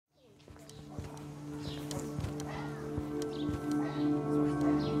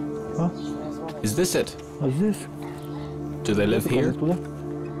Is this it? Do they live here?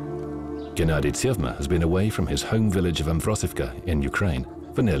 Gennady-Nikmamat has been away from his home village of Amvrosivka in Ukraine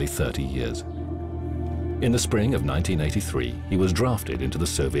for nearly 30 years. In the spring of 1983, he was drafted into the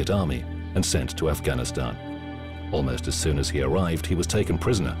Soviet army and sent to Afghanistan. Almost as soon as he arrived, he was taken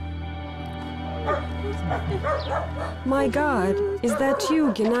prisoner. My God, is that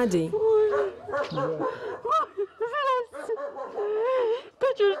you, Gennady?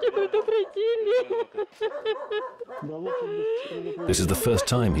 This is the first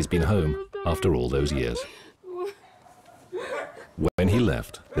time he's been home after all those years. When he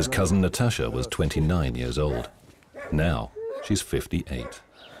left, his cousin Natasha was 29 years old. Now, she's 58.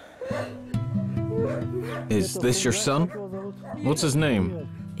 Is this your son? What's his name?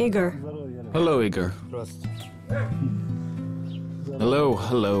 Igor. Hello, Igor. Hello,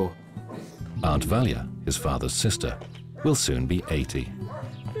 hello. Aunt Valia, his father's sister, will soon be 80.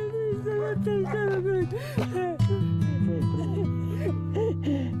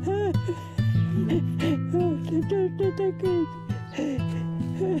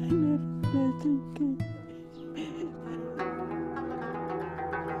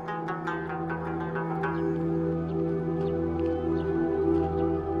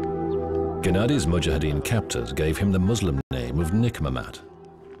 Gennady's Mujahideen captors gave him the Muslim name of Nikmamat.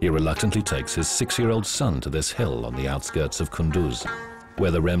 He reluctantly takes his 6-year-old son to this hill on the outskirts of Kunduz,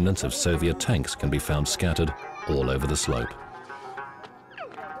 where the remnants of Soviet tanks can be found scattered all over the slope.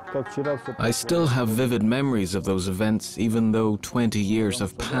 I still have vivid memories of those events, even though 20 years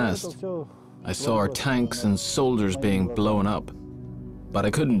have passed. I saw our tanks and soldiers being blown up, but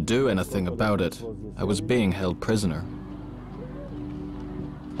I couldn't do anything about it. I was being held prisoner.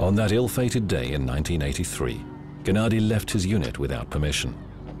 On that ill-fated day in 1983, Gennady left his unit without permission.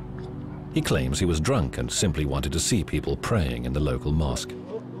 He claims he was drunk and simply wanted to see people praying in the local mosque.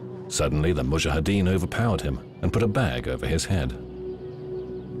 Suddenly, the Mujahideen overpowered him and put a bag over his head.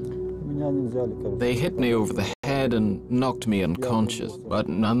 They hit me over the head and knocked me unconscious, but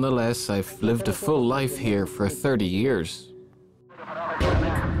nonetheless, I've lived a full life here for 30 years.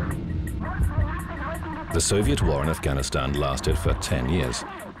 The Soviet war in Afghanistan lasted for 10 years.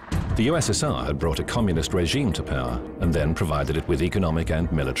 The USSR had brought a communist regime to power and then provided it with economic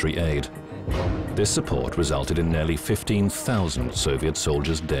and military aid. This support resulted in nearly 15,000 Soviet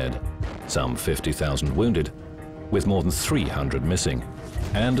soldiers dead, some 50,000 wounded, with more than 300 missing,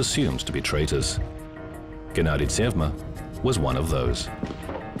 and assumed to be traitors. Gennady-Nikmamat was one of those.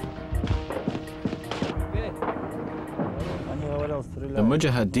 The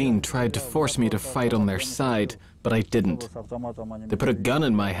Mujahideen tried to force me to fight on their side, but I didn't. They put a gun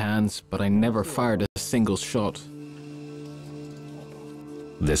in my hands, but I never fired a single shot.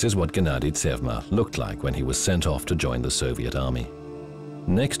 This is what Gennady-Nikmamat looked like when he was sent off to join the Soviet army.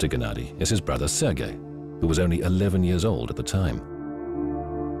 Next to Gennady is his brother Sergei, who was only 11 years old at the time.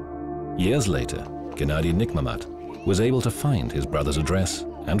 Years later, Gennady-Nikmamat was able to find his brother's address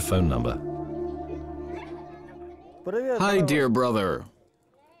and phone number. Hi, dear brother.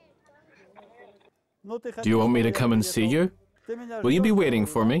 Do you want me to come and see you? Will you be waiting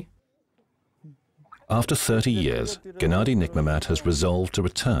for me? After 30 years, Gennady-Nikmamat has resolved to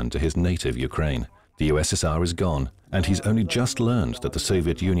return to his native Ukraine. The USSR is gone, and he's only just learned that the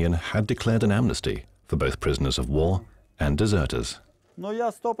Soviet Union had declared an amnesty for both prisoners of war and deserters.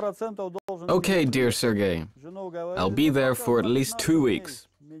 Okay, dear Sergei. I'll be there for at least 2 weeks.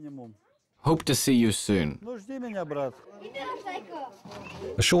 Hope to see you soon.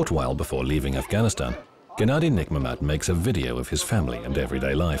 A short while before leaving Afghanistan, Gennady-Nikmamat makes a video of his family and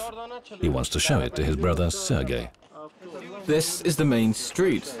everyday life. He wants to show it to his brother Sergei. This is the main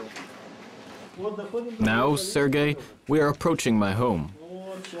street. Now, Sergei, we are approaching my home.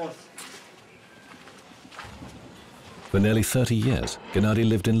 For nearly 30 years, Gennady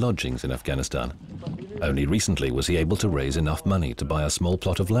lived in lodgings in Afghanistan. Only recently was he able to raise enough money to buy a small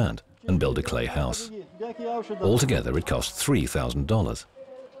plot of land and build a clay house. Altogether, it cost $3,000.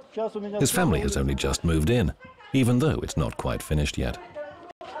 His family has only just moved in, even though it's not quite finished yet.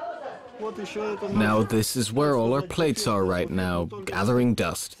 Now this is where all our plates are right now, gathering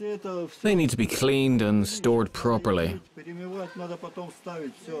dust. They need to be cleaned and stored properly.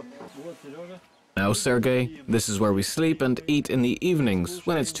 Now, Sergei, this is where we sleep and eat in the evenings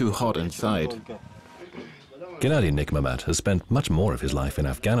when it's too hot inside. Gennady-Nikmamat has spent much more of his life in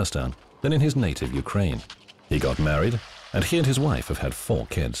Afghanistan than in his native Ukraine. He got married, and he and his wife have had 4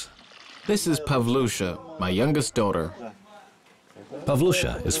 kids. This is Pavlusha, my youngest daughter.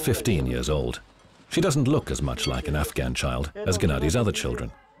 Pavlusha is 15 years old. She doesn't look as much like an Afghan child as Gennady's other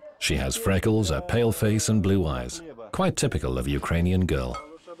children. She has freckles, a pale face and blue eyes, quite typical of a Ukrainian girl.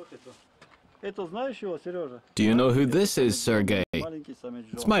 Do you know who this is, Sergei?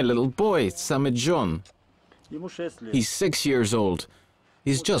 It's my little boy, Samedjon. He's 6 years old.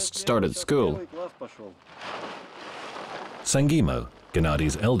 He's just started school. Sangimo,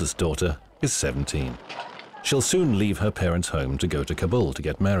 Gennady's eldest daughter, is 17. She'll soon leave her parents' home to go to Kabul to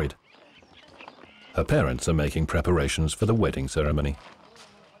get married. Her parents are making preparations for the wedding ceremony.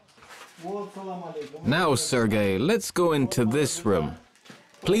 Now, Sergei, let's go into this room.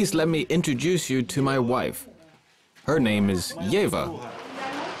 Please let me introduce you to my wife. Her name is Yeva.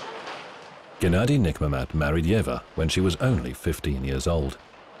 Gennady-Nikmamat married Yeva when she was only 15 years old.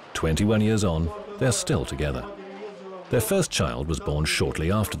 21 years on, they're still together. Their first child was born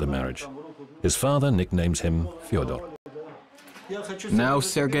shortly after the marriage. His father nicknames him Fyodor. Now,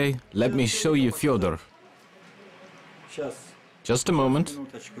 Sergei, let me show you Fyodor. Just a moment.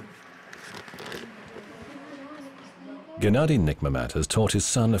 Gennady-Nikmamat has taught his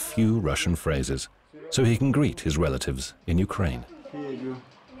son a few Russian phrases so he can greet his relatives in Ukraine.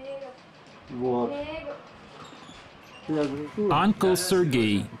 Uncle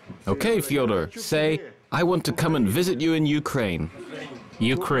Sergei. Okay, Fyodor, say, I want to come and visit you in Ukraine.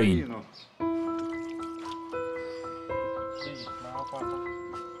 Ukraine.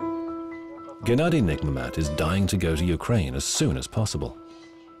 Gennady-Nikmamat is dying to go to Ukraine as soon as possible.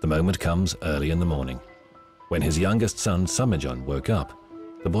 The moment comes early in the morning. When his youngest son, Samedjon, woke up,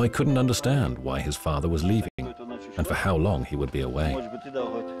 the boy couldn't understand why his father was leaving and for how long he would be away.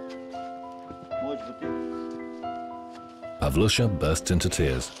 Pavlusha bursts into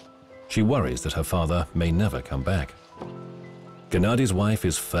tears. She worries that her father may never come back. Gennady's wife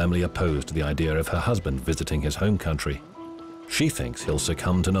is firmly opposed to the idea of her husband visiting his home country. She thinks he'll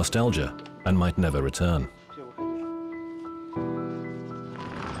succumb to nostalgia and might never return.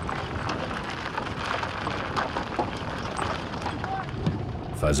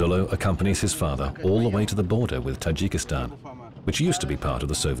 Fazullo accompanies his father all the way to the border with Tajikistan, which used to be part of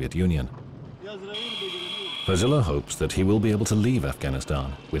the Soviet Union. Fazullo hopes that he will be able to leave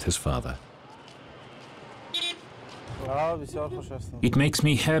Afghanistan with his father. It makes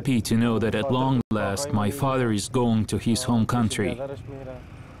me happy to know that at long last my father is going to his home country.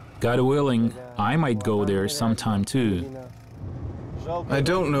 God willing, I might go there sometime too. I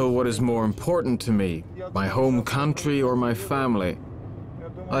don't know what is more important to me, my home country or my family.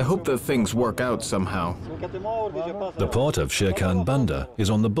 I hope that things work out somehow. The port of Shirkan Bandar is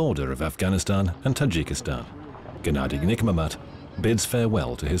on the border of Afghanistan and Tajikistan. Gennady-Nikmamat bids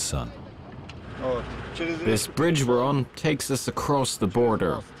farewell to his son. This bridge we're on takes us across the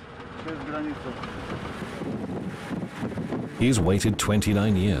border. He's waited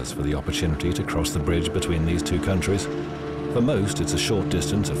 29 years for the opportunity to cross the bridge between these two countries. For most, it's a short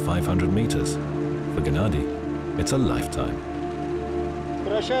distance of 500 meters. For Gennady, it's a lifetime.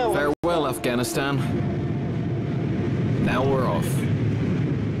 Farewell, Afghanistan. Now we're off.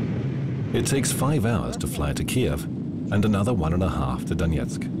 It takes 5 hours to fly to Kiev and another 1.5 to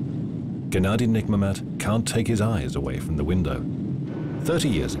Donetsk. Gennady-Nikmamat can't take his eyes away from the window. 30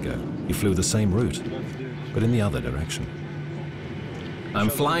 years ago, he flew the same route, but in the other direction. I'm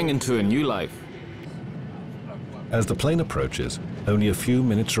flying into a new life. As the plane approaches, only a few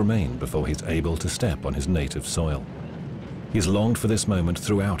minutes remain before he's able to step on his native soil. He's longed for this moment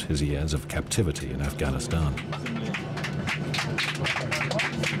throughout his years of captivity in Afghanistan.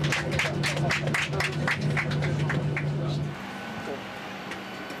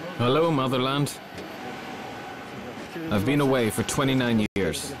 Hello, motherland. I've been away for 29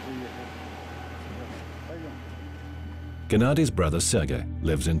 years. Gennady's brother Sergei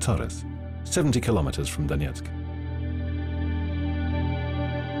lives in Taras, 70 kilometers from Donetsk.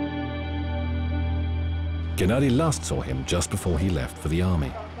 Gennady last saw him just before he left for the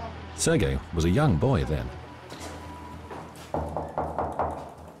army. Sergei was a young boy then.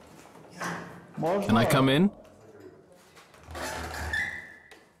 Can I come in?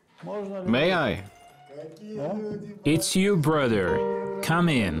 May I? It's you, brother. Come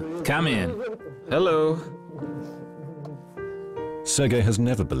in, come in. Hello. Sergei has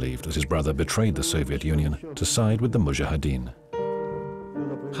never believed that his brother betrayed the Soviet Union to side with the Mujahideen.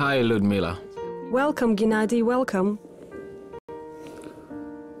 Hi, Ludmila. Welcome, Gennady, welcome.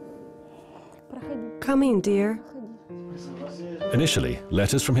 Come in, dear. Initially,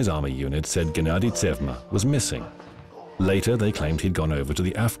 letters from his army unit said Gennady Tsevma was missing. Later, they claimed he'd gone over to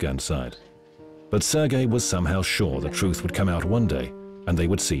the Afghan side. But Sergei was somehow sure the truth would come out one day, and they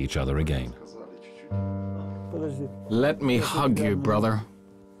would see each other again. Let me hug you, brother.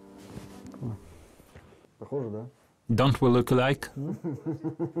 Don't we look alike?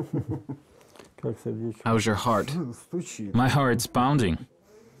 How's your heart? My heart's pounding.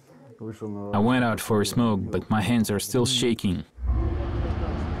 I went out for a smoke, but my hands are still shaking.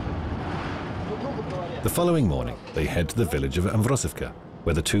 The following morning, they head to the village of Amvrosivka,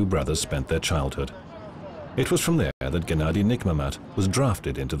 where the two brothers spent their childhood. It was from there that Gennady-Nikmamat was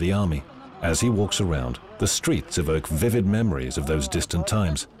drafted into the army. As he walks around, the streets evoke vivid memories of those distant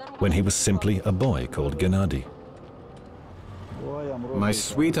times, when he was simply a boy called Gennady. My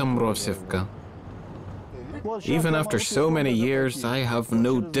sweet Amvrosivka. Even after so many years, I have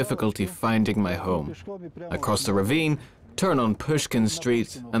no difficulty finding my home. I cross the ravine, turn on Pushkin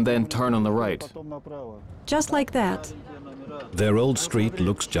Street, and then turn on the right. Just like that. Their old street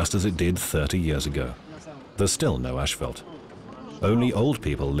looks just as it did 30 years ago. There's still no asphalt. Only old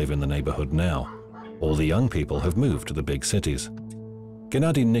people live in the neighborhood now. All the young people have moved to the big cities.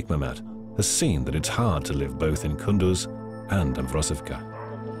 Gennady-Nikmamat has seen that it's hard to live both in Kunduz and Amvrosivka.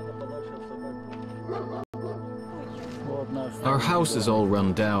 Our house is all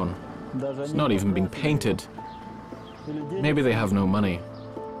run down. It's not even been painted. Maybe they have no money.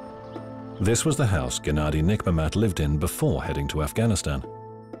 This was the house Gennady-Nikmamat lived in before heading to Afghanistan.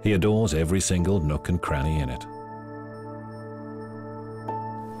 He adores every single nook and cranny in it.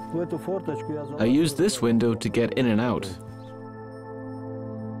 I use this window to get in and out.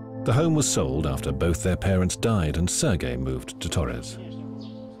 The home was sold after both their parents died and Sergei moved to Torres.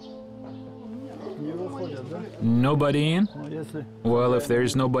 Nobody in? Well, if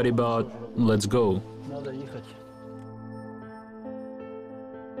there's nobody about, let's go.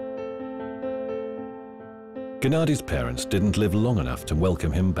 Gennady's parents didn't live long enough to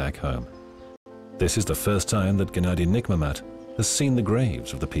welcome him back home. This is the first time that Gennady-Nikmamat has seen the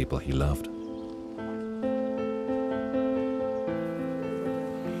graves of the people he loved.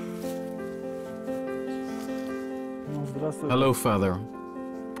 Hello, Father.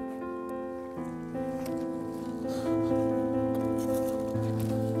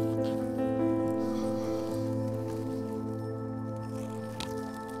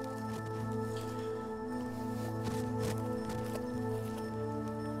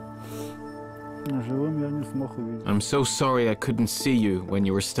 I'm so sorry I couldn't see you when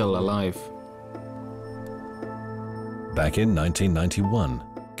you were still alive. Back in 1991,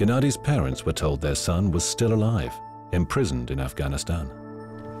 Gennady's parents were told their son was still alive, imprisoned in Afghanistan.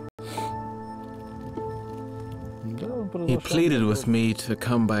 He pleaded with me to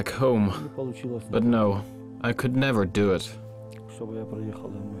come back home, but no, I could never do it.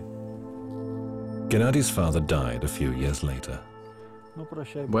 Gennady's father died a few years later.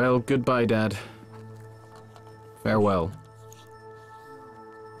 Well, goodbye, Dad. Farewell.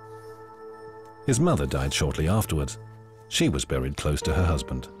 His mother died shortly afterwards. She was buried close to her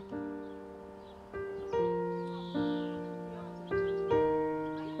husband.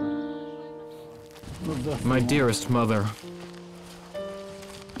 My dearest mother.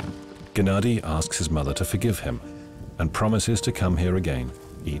 Gennady asks his mother to forgive him and promises to come here again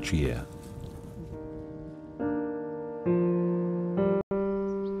each year.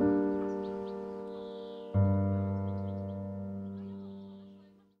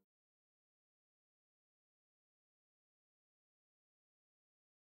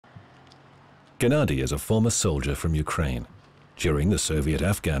 Gennady is a former soldier from Ukraine. During the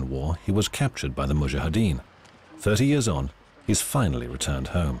Soviet-Afghan war, he was captured by the Mujahideen. 30 years on, he's finally returned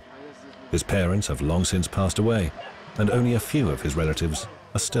home. His parents have long since passed away, and only a few of his relatives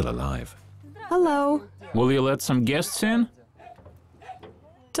are still alive. Hello. Will you let some guests in?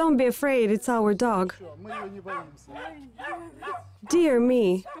 Don't be afraid, it's our dog. Dear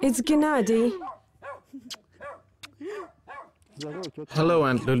me, it's Gennady. Hello,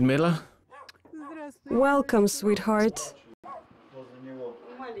 Aunt Ludmila. Welcome, sweetheart.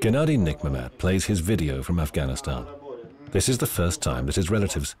 Gennady-Nikmamat plays his video from Afghanistan. This is the first time that his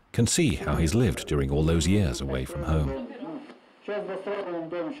relatives can see how he's lived during all those years away from home.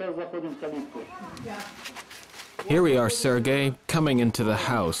 Here we are, Sergei, coming into the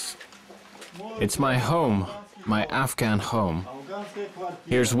house. It's my home, my Afghan home.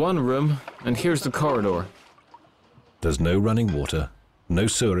 Here's one room, and here's the corridor. There's no running water, no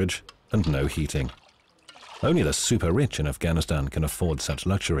sewerage, and no heating. Only the super rich in Afghanistan can afford such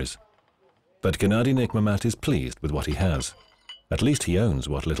luxuries. But Gennady-Nikmamat is pleased with what he has. At least he owns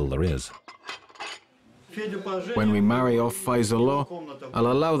what little there is. When we marry off Faizullah,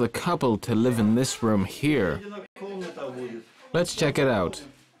 I'll allow the couple to live in this room here. Let's check it out.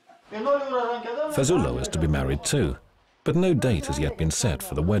 Faizullah is to be married too, but no date has yet been set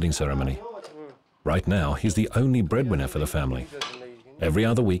for the wedding ceremony. Right now, he's the only breadwinner for the family. Every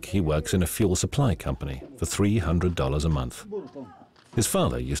other week, he works in a fuel supply company for $300 a month. His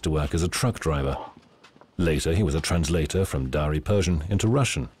father used to work as a truck driver. Later, he was a translator from Dari Persian into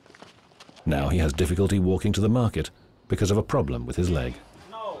Russian. Now he has difficulty walking to the market because of a problem with his leg.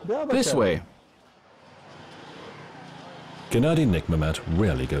 This way. Gennady-Nikmamat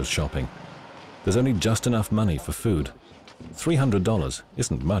rarely goes shopping. There's only just enough money for food. $300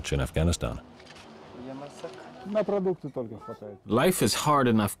 isn't much in Afghanistan. Life is hard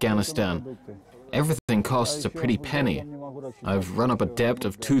in Afghanistan. Everything costs a pretty penny. I've run up a debt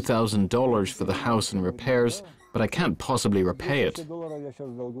of $2,000 for the house and repairs, but I can't possibly repay it.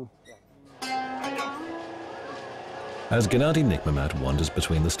 As Gennady-Nikmamat wanders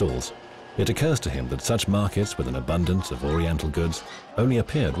between the stalls, it occurs to him that such markets with an abundance of Oriental goods only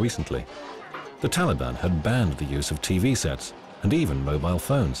appeared recently. The Taliban had banned the use of TV sets and even mobile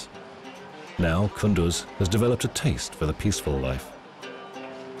phones. Now Kunduz has developed a taste for the peaceful life.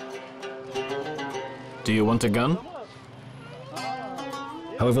 Do you want a gun?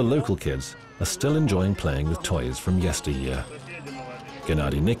 However, local kids are still enjoying playing with toys from yesteryear.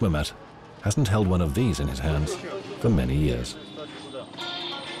 Gennady-Nikmamat hasn't held one of these in his hands for many years.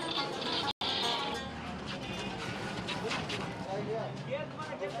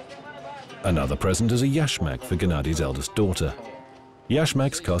 Another present is a yashmak for Gennady's eldest daughter.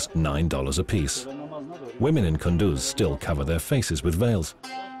 Yashmaks cost $9 apiece. Women in Kunduz still cover their faces with veils,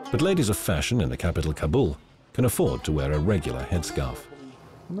 but ladies of fashion in the capital Kabul can afford to wear a regular headscarf.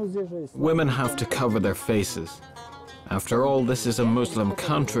 Women have to cover their faces. After all, this is a Muslim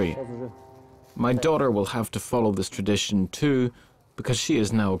country. My daughter will have to follow this tradition too, because she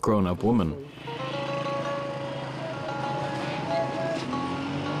is now a grown-up woman.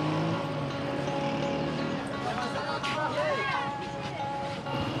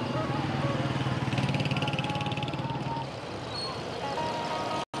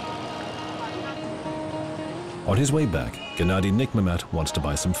 On his way back, Gennady-Nikmamat wants to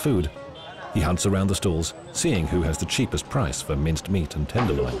buy some food. He hunts around the stalls, seeing who has the cheapest price for minced meat and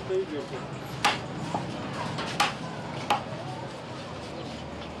tenderloin.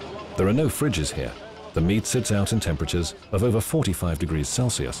 There are no fridges here. The meat sits out in temperatures of over 45 degrees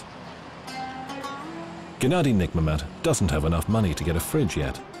Celsius. Gennady-Nikmamat doesn't have enough money to get a fridge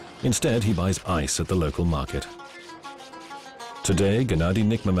yet. Instead, he buys ice at the local market. Today,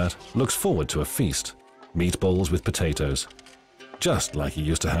 Gennady-Nikmamat looks forward to a feast. Meatballs with potatoes, just like he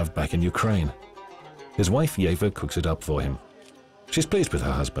used to have back in Ukraine. His wife Yeva cooks it up for him. She's pleased with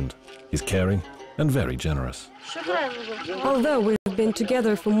her husband. He's caring and very generous. Although we've been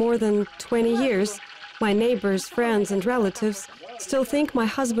together for more than 20 years, my neighbors, friends and relatives still think my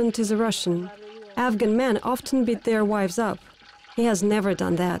husband is a Russian. Afghan men often beat their wives up. He has never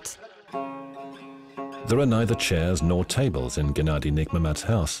done that. There are neither chairs nor tables in Gennady-Nikmamat's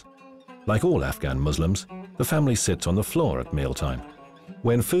house. Like all Afghan Muslims, the family sits on the floor at mealtime.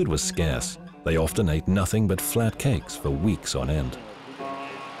 When food was scarce, they often ate nothing but flat cakes for weeks on end.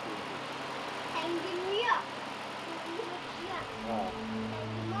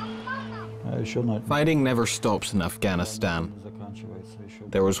 Fighting never stops in Afghanistan.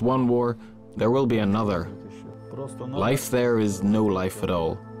 There was one war, there will be another. Life there is no life at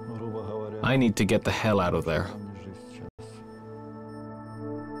all. I need to get the hell out of there.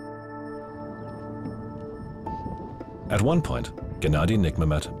 At one point,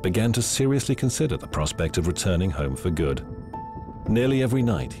 Gennady-Nikmamat began to seriously consider the prospect of returning home for good. Nearly every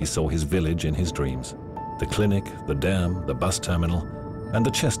night he saw his village in his dreams. The clinic, the dam, the bus terminal, and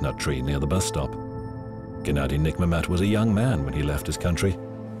the chestnut tree near the bus stop. Gennady-Nikmamat was a young man when he left his country.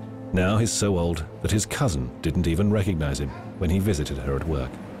 Now he's so old that his cousin didn't even recognize him when he visited her at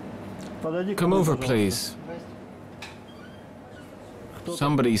work. Come over, please.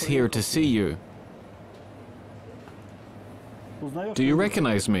 Somebody's here to see you. Do you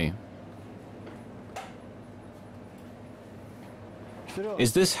recognize me?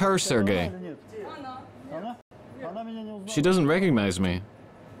 Is this her, Sergei? She doesn't recognize me.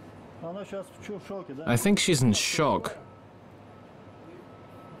 I think she's in shock.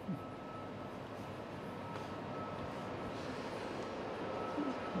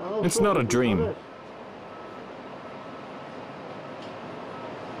 It's not a dream.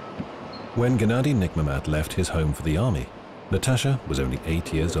 When Gennady-Nikmamat left his home for the army, Natasha was only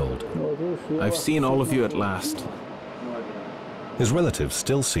 8 years old. I've seen all of you at last. His relatives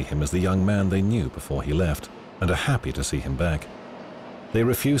still see him as the young man they knew before he left, and are happy to see him back. They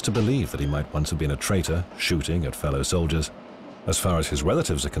refuse to believe that he might once have been a traitor, shooting at fellow soldiers. As far as his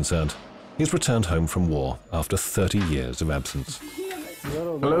relatives are concerned, he's returned home from war after 30 years of absence.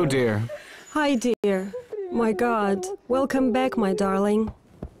 Hello, dear. Hi, dear. My God, welcome back, my darling.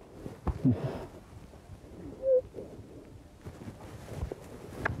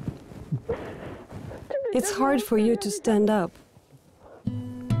 It's hard for you to stand up.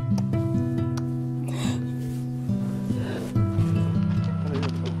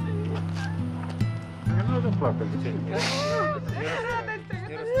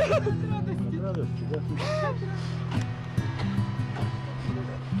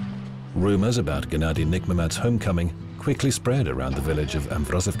 Rumors about Gennady-Nikmamat-t's homecoming quickly spread around the village of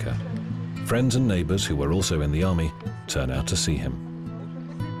Amvrosivka. Friends and neighbors who were also in the army turn out to see him.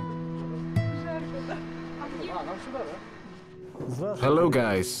 Hello,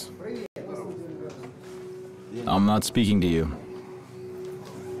 guys. I'm not speaking to you.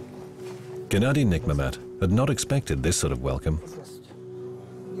 Gennady-Nikmamat had not expected this sort of welcome.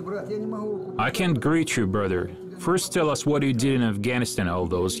 I can't greet you, brother. First tell us what you did in Afghanistan all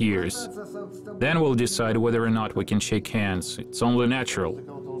those years. Then we'll decide whether or not we can shake hands. It's only natural.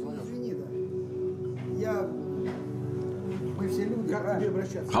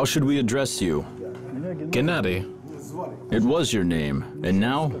 How should we address you? Gennady. It was your name, and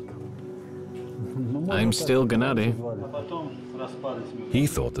now? I'm still Gennady. He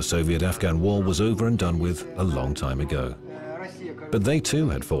thought the Soviet-Afghan war was over and done with a long time ago. But they too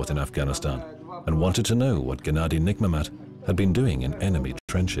had fought in Afghanistan and wanted to know what Gennady-Nikmamat had been doing in enemy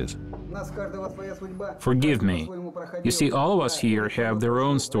trenches. Forgive me. You see, all of us here have their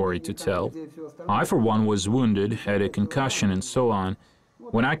own story to tell. I, for one, was wounded, had a concussion and so on.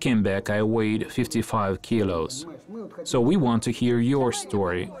 When I came back, I weighed 55 kilos. So we want to hear your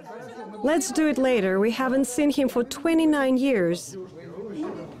story. Let's do it later. We haven't seen him for 29 years.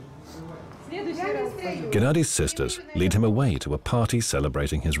 Gennady's sisters lead him away to a party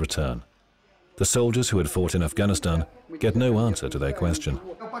celebrating his return. The soldiers who had fought in Afghanistan get no answer to their question.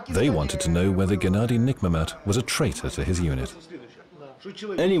 They wanted to know whether Gennady-Nikmamat was a traitor to his unit.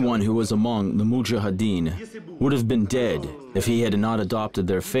 Anyone who was among the Mujahideen would have been dead if he had not adopted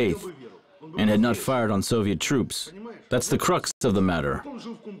their faith and had not fired on Soviet troops. That's the crux of the matter.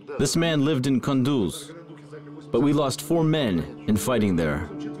 This man lived in Kunduz, but we lost 4 men in fighting there.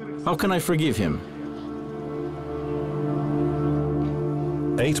 How can I forgive him?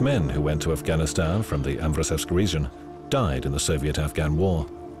 8 men who went to Afghanistan from the Amvrosivsk region died in the Soviet-Afghan war.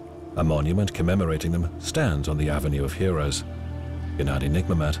 A monument commemorating them stands on the Avenue of Heroes.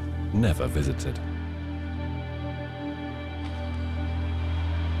 Gennady-Nikmamat never visits it.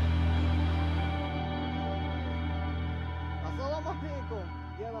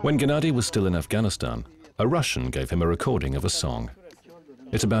 When Gennady was still in Afghanistan, a Russian gave him a recording of a song.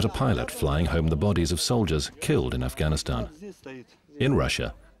 It's about a pilot flying home the bodies of soldiers killed in Afghanistan. In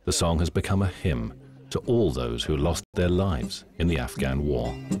Russia, the song has become a hymn to all those who lost their lives in the Afghan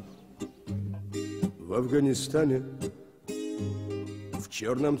war. В Афганистане, в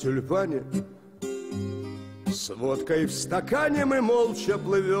черном тюльпане, с водкой в стакане мы молча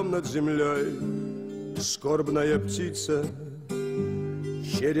плывем над землей. Скорбная птица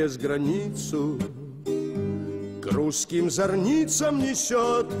через границу к русским зорницам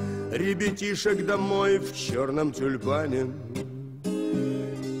несет ребятишек домой в черном тюльпане.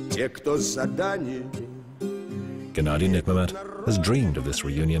 Те, кто с заданий. Gennady-Nikmamat has dreamed of this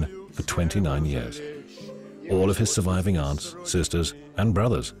reunion for 29 years. All of his surviving aunts, sisters, and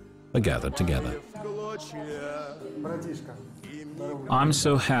brothers are gathered together. I'm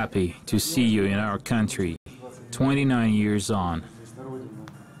so happy to see you in our country, 29 years on.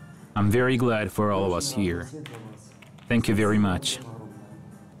 I'm very glad for all of us here. Thank you very much.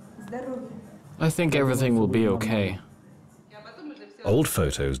 I think everything will be okay. Old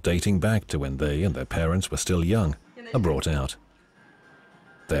photos dating back to when they and their parents were still young are brought out.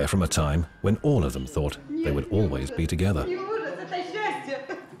 They're from a time when all of them thought they would always be together.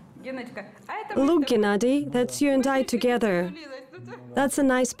 Look, Gennady, that's you and I together. That's a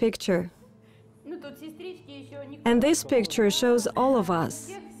nice picture. And this picture shows all of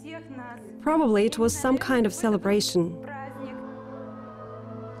us. Probably it was some kind of celebration.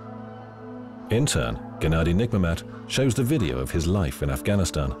 In turn, Gennady-Nikmamat shows the video of his life in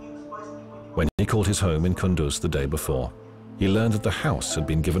Afghanistan. When he called his home in Kunduz the day before, he learned that the house had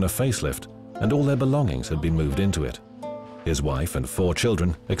been given a facelift and all their belongings had been moved into it. His wife and 4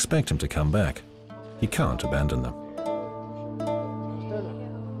 children expect him to come back. He can't abandon them.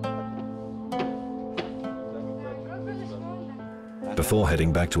 Before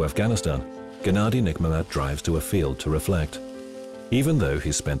heading back to Afghanistan, Gennady-Nikmamat drives to a field to reflect. Even though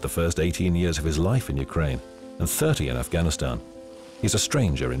he's spent the first 18 years of his life in Ukraine and 30 in Afghanistan, he's a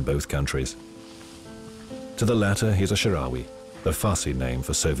stranger in both countries. To the latter, he's a Shirawi, the Farsi name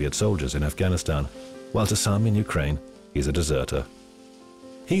for Soviet soldiers in Afghanistan, while to some in Ukraine, he's a deserter.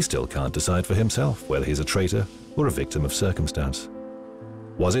 He still can't decide for himself whether he's a traitor or a victim of circumstance.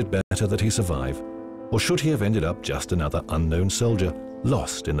 Was it better that he survive, or should he have ended up just another unknown soldier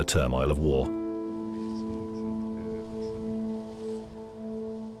lost in the turmoil of war?